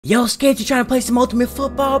Yo, Sketch, you trying to play some Ultimate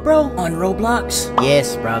Football, bro? On Roblox?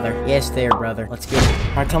 Yes, brother. Yes, there, brother. Let's get it.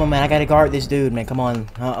 Alright, come on, man. I gotta guard this dude, man. Come on.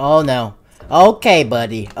 Oh, no. Okay,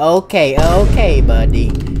 buddy. Okay, buddy.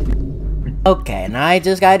 Okay, and I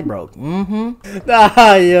just got it broke.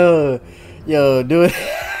 Nah, yo, do it.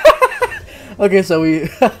 Okay, so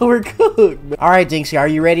we're cooked. Alright, Jynxzi, are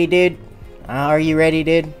you ready, dude? Are you ready,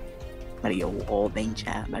 dude? Better get wallbang,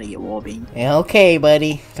 chat. Better get wallbang. Yeah, okay,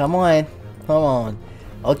 buddy. Come on. Come on.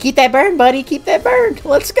 Oh, keep that burn, buddy. Keep that burn.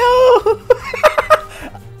 Let's go.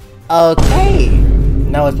 Okay.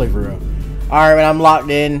 Now let's play for real. Alright, man, I'm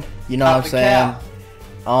locked in. You know what I'm saying?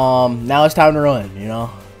 Now it's time to run, you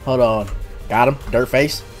know? Hold on. Got him. Dirt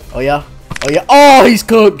face. Oh, yeah. Oh, yeah. Oh, he's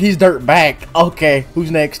cooked. He's dirt back. Okay.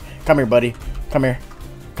 Who's next? Come here, buddy. Come here.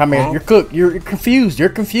 Come here. You're cooked. You're confused. You're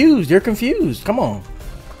confused. You're confused. Come on.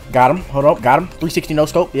 Got him. Hold up. Got him. 360 no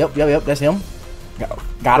scope. Yep. That's him.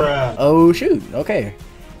 Got him. Oh, shoot. Okay.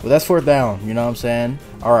 Well, that's fourth down. You know what I'm saying?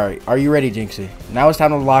 All right. Are you ready, Jynxzi? Now it's time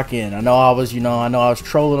to lock in. I know I was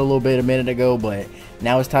trolling a little bit a minute ago, but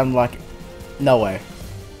now it's time to lock in. No way.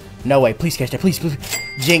 No way. Please catch that. Please.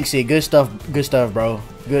 Jynxzi, good stuff. Good stuff, bro.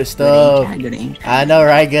 Good stuff. Good aim, chat. I know,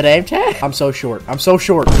 right? Good aim, chat. I'm so short. I'm so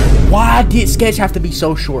short. Why did Sketch have to be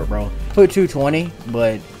so short, bro? Put 220,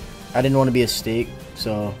 but I didn't want to be a stick,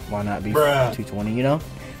 so why not be 220, you know?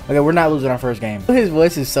 Okay, we're not losing our first game. His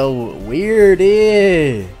voice is so weird.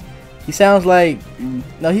 He sounds like,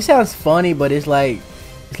 no, he sounds funny, but it's like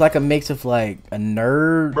a mix of like a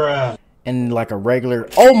nerd and like a regular.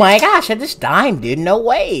 Oh my gosh, I just dimed, dude. No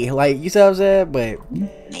way. Like, you see what I'm saying? But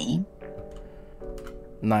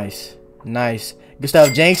nice. Good stuff,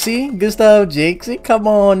 Jynxzi. Good stuff, Jynxzi. Come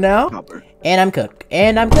on now. Copper. And I'm cooked.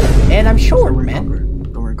 And I'm short, man.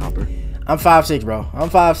 Don't worry, copper. I'm 5'6", bro.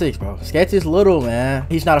 I'm 5'6", bro. Sketch is little, man.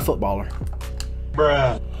 He's not a footballer.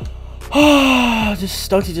 Don't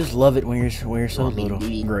you just love it when you're so little?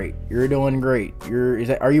 Great. You're doing great.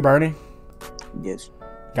 Are you burning? Yes.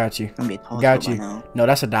 Got you. Got you. No,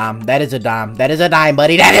 that's a dime. That is a dime. That is a dime,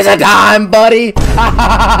 buddy. That is a dime, buddy.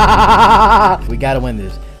 We gotta win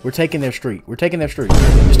this. We're taking their street.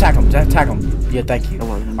 Just tackle them. Tackle them. Yeah, thank you.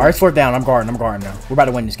 All right, it's fourth down. I'm guarding now. We're about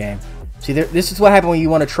to win this game. See, this is what happens when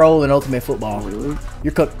you want to troll in Ultimate Football.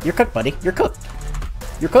 You're cooked. You're cooked, buddy. You're cooked.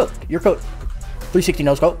 360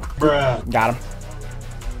 no scope. Got him.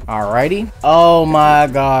 Alrighty. Oh my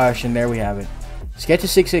gosh, and there we have it. Sketch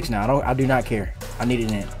is 6'6" now. I do not care. I need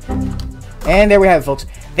it in. And there we have it, folks.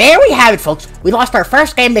 We lost our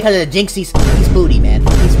first game because of the Jynxzi's. He's booty, man.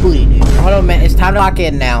 He's booty, dude. Hold on, man. It's time to lock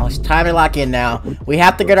in now. We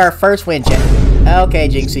have to get our first win, chat. Okay,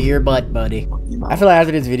 Jynxzi, you're butt, buddy. I feel like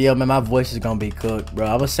after this video, man, my voice is gonna be cooked, bro.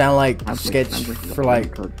 I would sound like Sketch for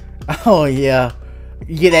like. Oh yeah.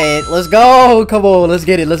 You get that in. Let's go. Come on, let's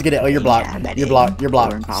get it. Oh, you're blocked. You're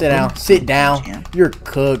blocked. Sit down. You're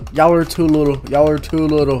cooked. Y'all are too little.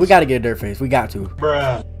 We gotta get a dirt face. We got to.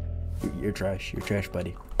 You're trash,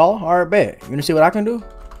 buddy. Oh, alright, bet. You wanna see what I can do?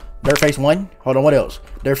 Dirt face 1. Hold on, what else?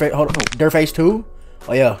 Dirt face, hold on. Dirt face 2.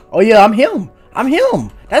 Oh yeah, I'm him.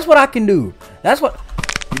 That's what I can do. That's what.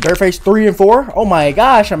 Dirt face 3 and 4. Oh my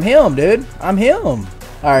gosh, I'm him, dude. Alright.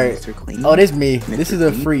 Oh, this is me. This is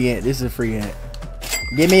a free int.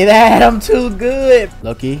 Give me that. I'm too good.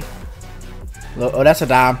 Loki. Oh, that's a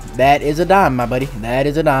dime. That is a dime, my buddy. That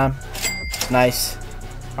is a dime. Nice.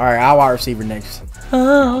 Alright, I'll wide receiver next.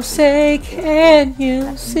 Oh, say, can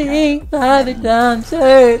you see by the dawn's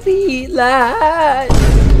early light?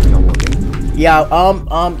 Yeah,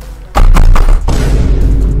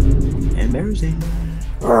 Embarrassing.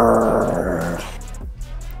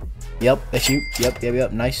 Yep, that's you.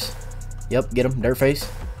 Yep. Nice. Yep, get him. Dirt face.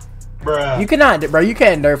 You cannot, bro. You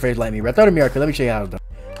can't dirt face like me, bro. Throw the mirror. Let me show you how it's done.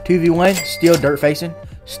 2v1. Still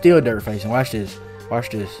dirt facing. Watch this.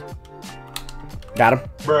 Got him.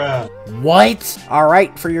 What?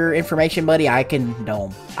 Alright, for your information, buddy, I can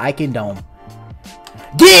dome. Get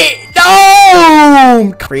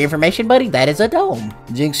dome! For your information, buddy, that is a dome.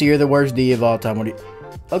 Jynxzi, you're the worst D of all time. What do you...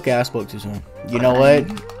 Okay, I spoke too soon. You know what?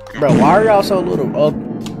 Bro, why are y'all so little?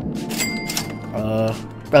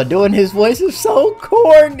 Bro, doing his voice is so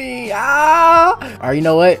corny. Alright, you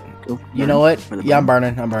know what? Yeah, I'm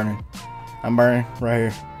burning.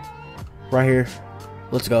 Right here.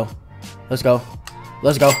 Let's go.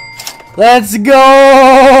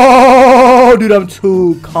 Dude, I'm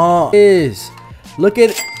too calm. Look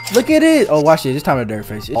at it. Oh, watch this. It's time to dirt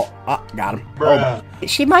face. Oh, got him. Oh,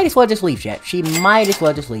 she might as well just leave, chat.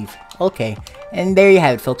 Okay. And there you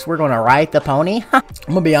have it, folks. We're gonna ride the pony. I'm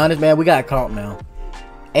gonna be honest, man. We got comp now.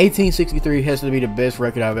 1863 has to be the best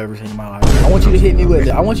record I've ever seen in my life. I want you to hit me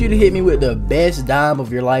with the best dime of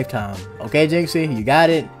your lifetime. Okay, Jynxzi, you got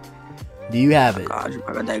it. Do you have it? Gosh,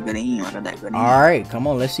 I got that good aim. All right, come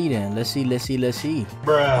on, let's see then. Let's see.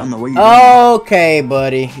 Bruh. I don't know where you Okay,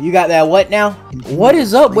 buddy, you got that what now? What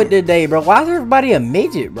is up with today, bro? Why is everybody a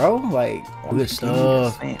midget, bro? Like, good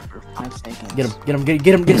stuff. For 5 seconds. Get him,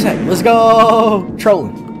 get a sack. Let's go.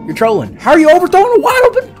 Trolling. You're trolling. How are you overthrowing a wide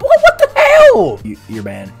open? What the hell? You're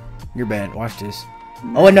banned. You're banned. Watch this.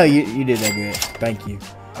 Oh, no, you did that good. Thank you.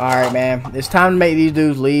 All right, man. It's time to make these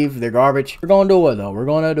dudes leave. They're garbage. We're going to do it, though. We're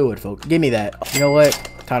going to do it, folks. Give me that. You know what?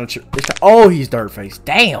 Oh, he's dirt face.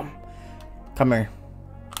 Damn. Come here.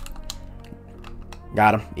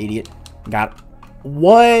 Got him, idiot. Got him.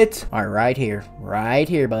 What? All right, right here. Right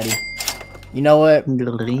here, buddy. You know what?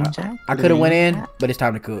 I could have went in, but it's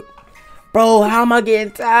time to cook. Bro, how am I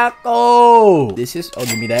getting taco? This is... Oh,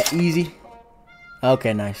 give me that. Easy.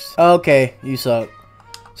 Okay, nice. Okay, you suck.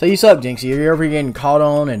 So you suck, Jynxzi. You're ever getting caught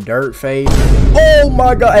on and dirt face. Oh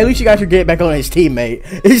my god. At least you got your get back on his teammate.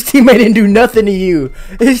 His teammate didn't do nothing to you.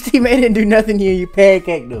 His teammate didn't do nothing to you. You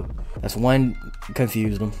pancaked him. That's one.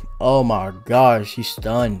 Confused him. Oh my gosh. He's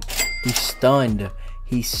stunned. He's stunned.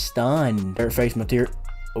 He's stunned. Dirt face material.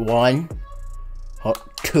 1.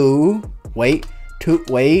 2. Wait. 2.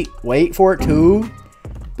 Wait for it. 2.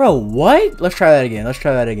 Bro, what? Let's try that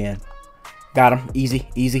again. Got him. Easy.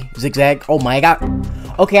 Zigzag. Oh my god.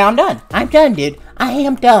 Okay, I'm done. Dude. I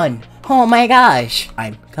am done. Oh my gosh.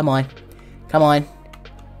 Come on.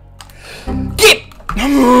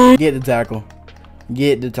 Get the tackle.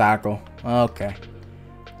 Okay.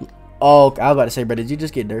 Oh, I was about to say, bro, did you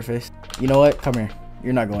just get dirt face? You know what? Come here.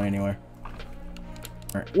 You're not going anywhere.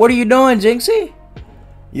 Right. What are you doing, Jynxzi?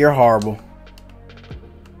 You're horrible.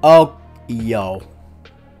 Oh, yo.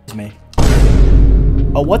 It's me.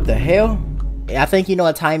 Oh, what the hell? I think you know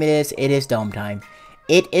what time it is. It is dome time.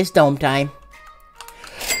 Get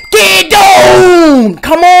dome!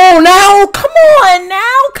 Come on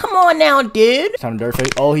now, dude. Time to dirt face.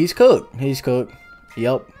 Oh, he's cooked.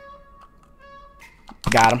 Yep.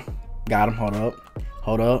 Got him. Hold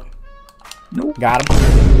up. Nope. Got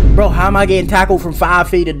him. Bro, how am I getting tackled from 5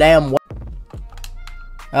 feet of damn?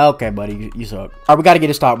 Okay, buddy, you suck. All right, we gotta get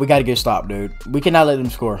a stop. Dude. We cannot let them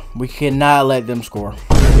score. Good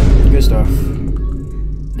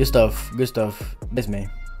stuff. That's me.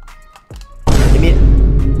 Give me it.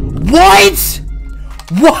 What?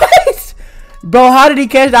 Bro, how did he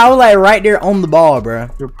catch that? I was like right there on the ball, bro.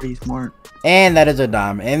 You're pretty smart. And that is a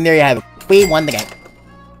dime. And there you have it. We won the game.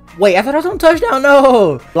 Wait, I thought I was on touchdown.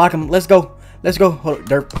 No. Block him. Let's go.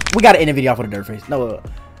 Hold on, we gotta end the video off with a dirt face. No,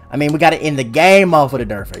 I mean, we gotta end the game off with a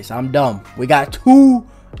dirt face. I'm dumb. We got 2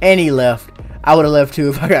 and he left. I would have left 2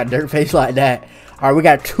 if I got dirt face like that. All right, we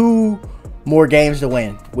got 2 more games to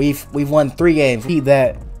win. We've won 3 games. Keep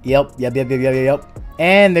that. Yep.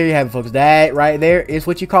 And there you have it, folks. That right there is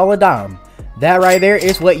what you call a dime.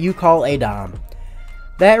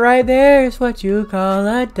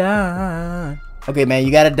 Okay, man,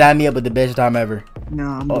 you gotta dime me up with the best dime ever.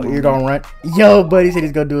 No, you're gonna run. Yo, buddy said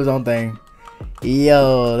he's gonna do his own thing.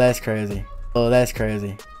 Yo, that's crazy.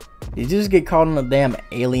 Did you just get caught on a damn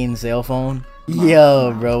alien cell phone?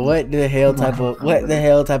 Yo, bro, what the hell type of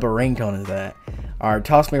ringtone is that? All right,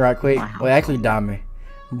 toss me right quick. Wait, actually, dime me.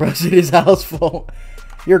 Bro, said his house phone.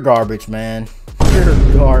 You're garbage, man. You're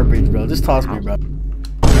garbage, bro. Just toss me, bro.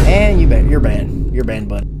 And you're banned,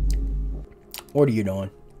 bud. What are you doing?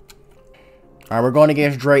 All right, we're going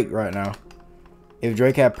against Drake right now. If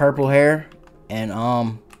Drake had purple hair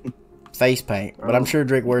and face paint, but I'm sure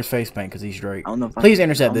Drake wears face paint because he's Drake. Please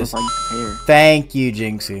intercept this. Thank you,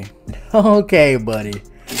 Jynxzi. Okay, buddy.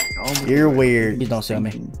 You're weird. Please don't sell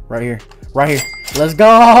me. Right here. Let's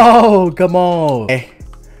go. Come on. Hey,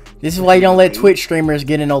 this is why you don't let Twitch streamers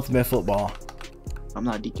get in Ultimate Football. I'm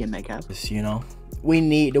not DK Metcalf. You know, we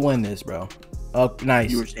need to win this, bro. Oh,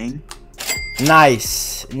 nice. You were saying?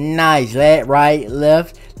 Nice. Left, right,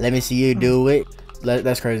 left. Let me see you do it.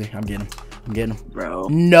 That's crazy. I'm getting him. Bro.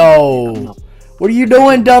 No. What are you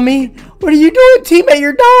doing, dummy? What are you doing, teammate?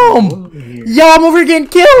 You're dumb. Yo, I'm over here getting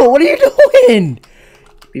killed. What are you doing?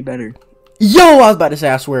 Be better. Yo, I was about to say,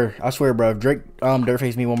 I swear, bro. Drake, dirt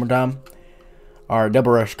face me one more time. All right,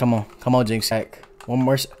 double rush. Come on, Jynxzi. One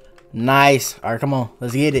more. Nice. All right, come on.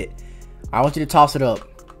 Let's get it. I want you to toss it up.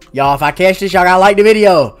 Y'all, if I catch this, y'all gotta like the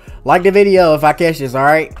video. Like the video if I catch this, all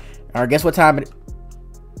right? All right, guess what time it is?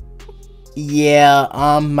 Yeah,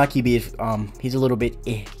 my QB is, he's a little bit,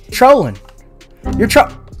 Trolling.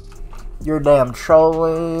 You're damn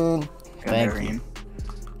trolling. Thank you. All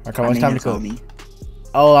right, come on, it's time to cook.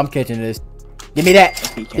 Oh, I'm catching this. Give me that.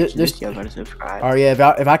 If you catch this, y'all gotta subscribe. Oh yeah,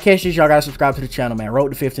 if I catch this, y'all gotta subscribe to the channel, man.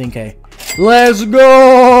 Road to 15K. Let's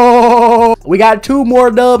go. We got 2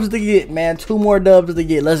 more dubs to get, man. 2 more dubs to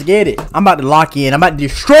get. Let's get it. I'm about to lock in. I'm about to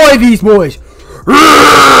destroy these boys.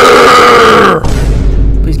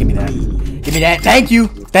 Please give me that. Give me that. Thank you.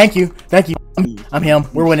 Thank you. Thank you. I'm him.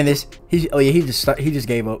 We're winning this. Oh yeah, he just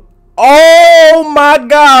gave up. Oh my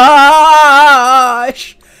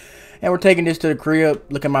gosh. And we're taking this to the crib.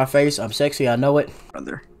 Look at my face. I'm sexy. I know it.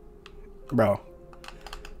 Brother. Bro.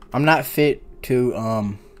 I'm not fit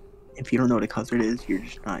to, If you don't know what a cussword is, you're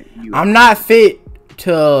just not you. I'm not fit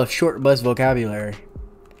to short bus vocabulary.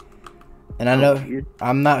 And I know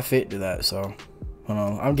I'm not fit to that, so. Hold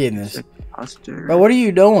on. I'm getting this. Bro, what are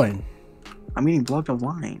you doing? I'm getting blocked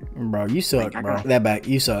offline. Bro, you suck, bro. That back.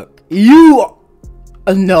 You suck. You.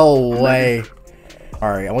 No way.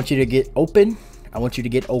 Alright, I want you to get open. I want you to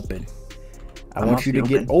get open. I want you to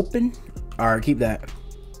get open. Alright, keep that.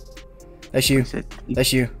 That's you.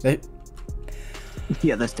 That's you.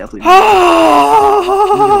 Yeah, that's definitely.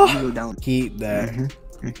 You go down. Keep that.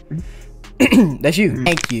 That's you.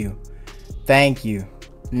 Thank you. Thank you.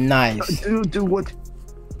 Nice. Dude, what?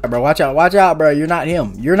 Bro, watch out. Watch out, bro. You're not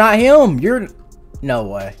him. You're not him. You're. No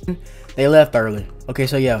way. They left early. Okay,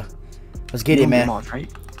 so yeah. Let's get it, man. Get mossed,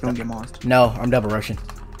 right? Don't get mossed. No, I'm double rushing.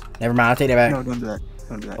 Never mind. I'll take that back. No, don't do that.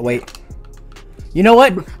 Don't do that. Oh, wait. You know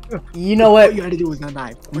what? You know what? All you had to do was not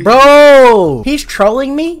die. Bro! He's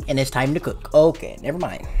trolling me, and it's time to cook. Okay, never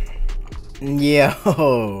mind.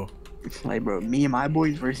 Yo. Like, bro, me and my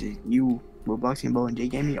boys versus you, Roblox and Bo and J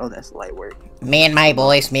Gaming. Oh, that's light work. Me and my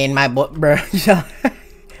boys. Me and my bro.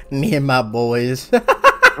 Me and my boys.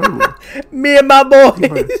 Me and my boys.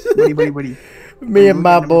 Buddy. Me and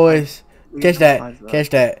my boys. Catch that. Catch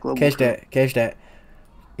that. Catch that. Catch that.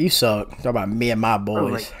 You suck. Talk about me and my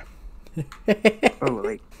boys.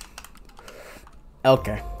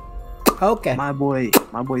 Okay. Okay. My boy's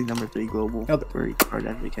number 3 global. Okay. Very hard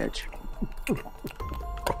to catch.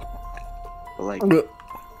 But like,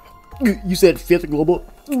 you said 5th global.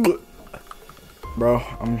 Bro,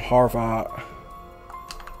 I'm horrified.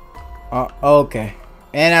 Okay.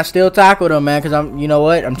 And I still tackled him, man, cause you know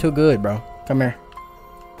what? I'm too good, bro. Come here.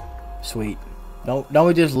 Sweet. Don't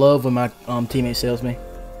we just love when my teammate sells me?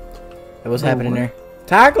 What's happening there?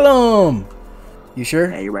 Tackle him. You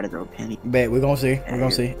sure? Yeah, you're ready to throw a penny. Bet we're gonna see. We're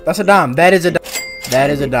gonna see. That's a dime. That is a dime. That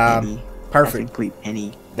is a dime. Perfect. That's a complete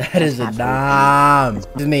penny. That is a dime. This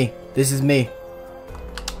is me. This is me.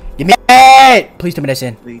 Give me that. Please tell me that's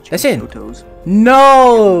in. That's in.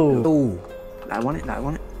 No. I want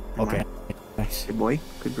it. Okay. Nice. Good boy.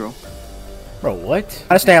 Good girl. Bro, what?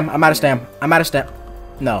 I'm out of stam. I'm out of stam. I'm out of stam.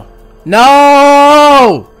 No.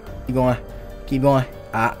 No. Keep going. Keep going.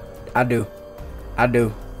 I do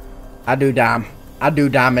dime. I do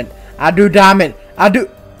diamond. I do diamond. I do.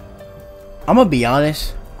 I'm gonna be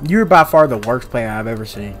honest. You're by far the worst player I've ever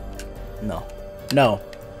seen. No.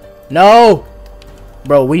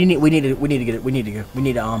 Bro, we need to get it.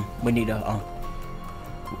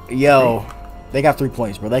 Yo, they got 3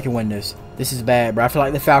 points, bro. They can win this. This is bad, bro. I feel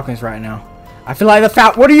like the Falcons right now.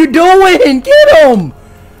 What are you doing? Get him,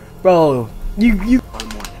 bro. You.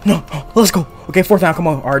 No, let's go. Okay, 4th down. Come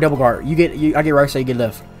on. All right, double guard. I get right, so you get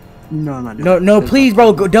left. No, I'm not doing it. No, please,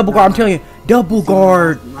 bro. Go double guard. I'm telling you, double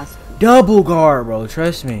guard. Double guard, bro.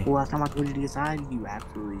 Trust me. Well, last time I told you to get side, you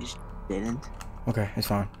absolutely just didn't. Okay, it's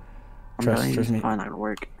fine. Trust me. It's probably not gonna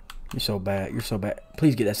work. You're so bad. You're so bad.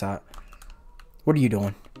 Please get that side. What are you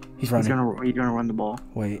doing? He's running. He's gonna run the ball.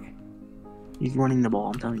 Wait. He's running the ball.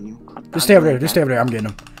 I'm telling you. Just stay over there. Just stay over there. I'm getting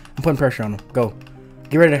him. I'm putting pressure on him. Go.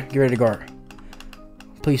 Get ready to guard.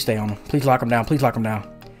 Please stay on him. Please lock him down. Please lock him down.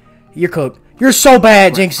 You're cooked. You're so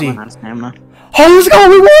bad, Jynxzi. Oh, let's go.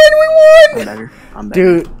 We won. I'm better.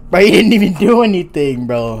 Dude, bro, he didn't even do anything,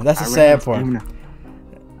 bro. That's the sad part.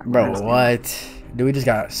 Bro, what? Dude, we just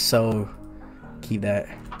got so... Keep that.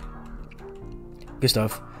 Good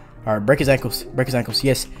stuff. Alright, break his ankles. Break his ankles.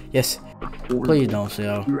 Yes. Please don't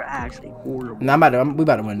sell. You're actually horrible. Nah, we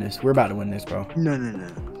about to win this. We're about to win this, bro. No.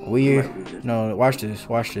 No, watch this.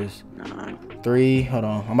 Watch this. 3. Hold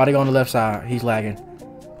on. I'm about to go on the left side. He's lagging.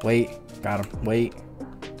 Wait. Got him. Wait.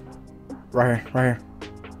 Right here.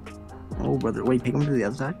 Oh, brother. Wait, pick him to the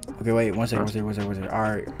other side. Okay, wait. One second.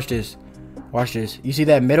 Alright. Watch this. You see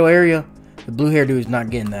that middle area? The blue hair dude is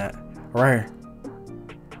not getting that. Right here.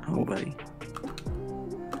 Oh, buddy.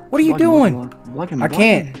 What are you doing? Block him. I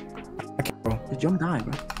can't, bro. Just jump die,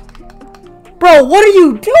 bro. Bro, what are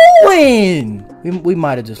you doing? We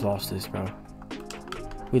might have just lost this, bro.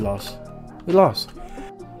 We lost.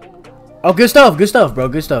 Oh, good stuff, bro.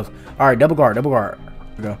 Good stuff. All right, double guard. Here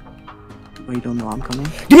we go. Oh, you don't know I'm coming?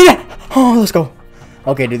 Give me that. Oh, let's go.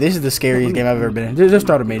 Okay, dude, this is the scariest game I've ever been in. Just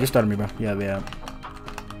start with me. Just start with me, bro. Yeah, yeah.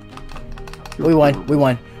 We won. We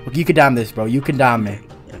won. You can dime this, bro. You can dime me.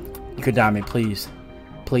 You can dime me, please.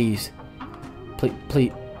 Please. Please.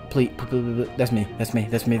 Please. Please. That's me. That's me.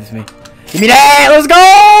 That's me. That's me. Give me that. Let's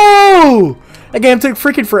go. That game took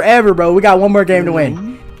freaking forever, bro. We got one more game to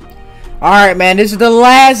win. All right, man. This is the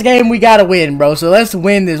last game we got to win, bro. So let's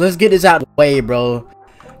win this. Let's get this out of the way, bro.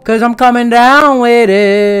 Because I'm coming down with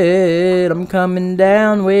it. I'm coming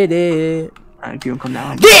down with it. Alright, if you don't come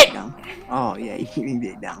down, get down. Oh, yeah, you keep me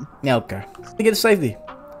big down. Yeah, okay. To get the safety.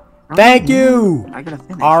 Thank you. I gotta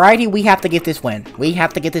finish. Alrighty, we have to get this win. We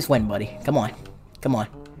have to get this win, buddy. Come on. Come on.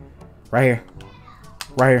 Right here.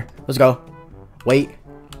 Right here. Let's go. Wait.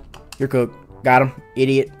 You're cooked. Got him.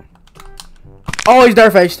 Idiot. Oh, he's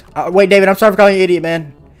dirt-faced. Wait, David, I'm sorry for calling you idiot,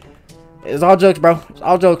 man. It's all jokes, bro. It's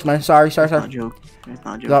all jokes, man. Sorry. It's not joke. It's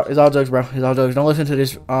not joke. It's all jokes, bro. It's all jokes. Don't listen to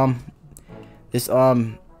this,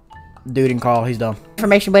 dude and call. He's dumb.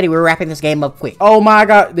 Information, buddy. We're wrapping this game up quick. Oh, my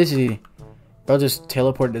God. This is easy. Bro, just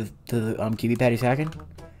teleport to the, QB Patty's hacking.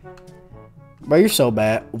 Bro, you're so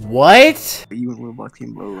bad. What? You and Roblox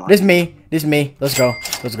team blow. This me. This me. Let's go.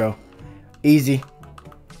 Let's go. Easy.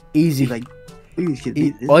 Easy. Like, he's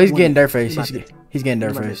getting dirt faced. He's getting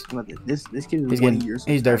dirt faced. This kid is one of your subscribers.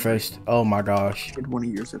 He's dirt faced. Oh my gosh. One of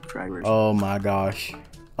your subscribers. Oh my gosh.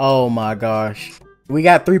 Oh my gosh. We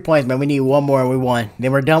got 3 points, man. We need one more and we won.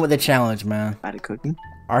 Then we're done with the challenge, man. Bad at cooking.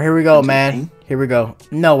 All right, here we go, man. Here we go.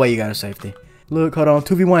 No way you got a safety. Look, hold on.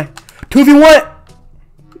 2v1. 2v1.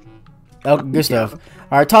 Oh, good stuff.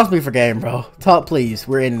 All right, talk to me for game, bro. Talk, please.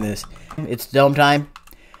 We're in this. It's dome time.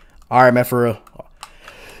 All right, man, for real.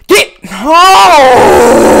 Get!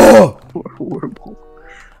 Oh! Horrible.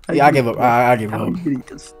 Yeah, I give up. I give up.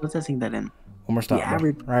 Let's just sing that in. One more stop, yeah,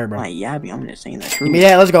 bro. Right here, bro. Yeah, I'm just saying that. Give me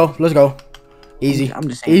that. Let's go. Let's go. Easy. I'm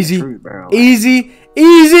just saying easy. The truth, bro. Easy.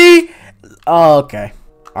 Easy. Oh, okay.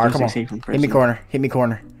 All right, come on. Hit me corner. Hit me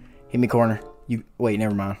corner. Hit me corner. You wait.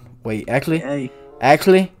 Never mind. Wait. Actually.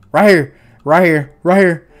 Actually. Right here. Right here. Right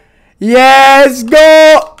here. Yes.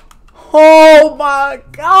 Go. Oh my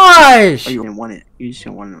gosh. Oh, you didn't want it. You just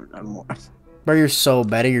didn't want it more. Bro, you're so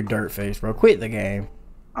bad at your dirt face, bro. Quit the game.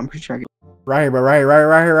 I'm pretty sure I get right here, bro. Right here. Right here.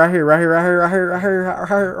 Right here. Right here. Right here. Right here. Right here. Right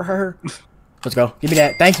here. Right here. Let's go. Give me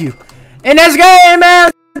that. Thank you. And that's game,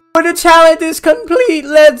 man. The challenge is complete.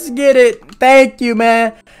 Let's get it. Thank you,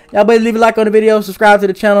 man. Y'all better leave a like on the video. Subscribe to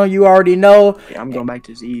the channel. You already know. Yeah, I'm going back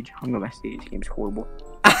to Siege. I'm going back to Siege. Game's horrible.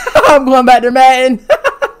 I'm going back to Madden.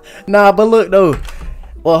 Nah, but look, though.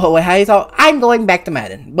 Well, how you talk? I'm going back to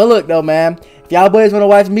Madden. But look, though, man. If y'all boys want to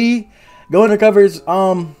watch me go undercover,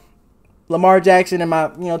 Lamar Jackson and my,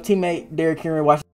 teammate Derrick Henry watch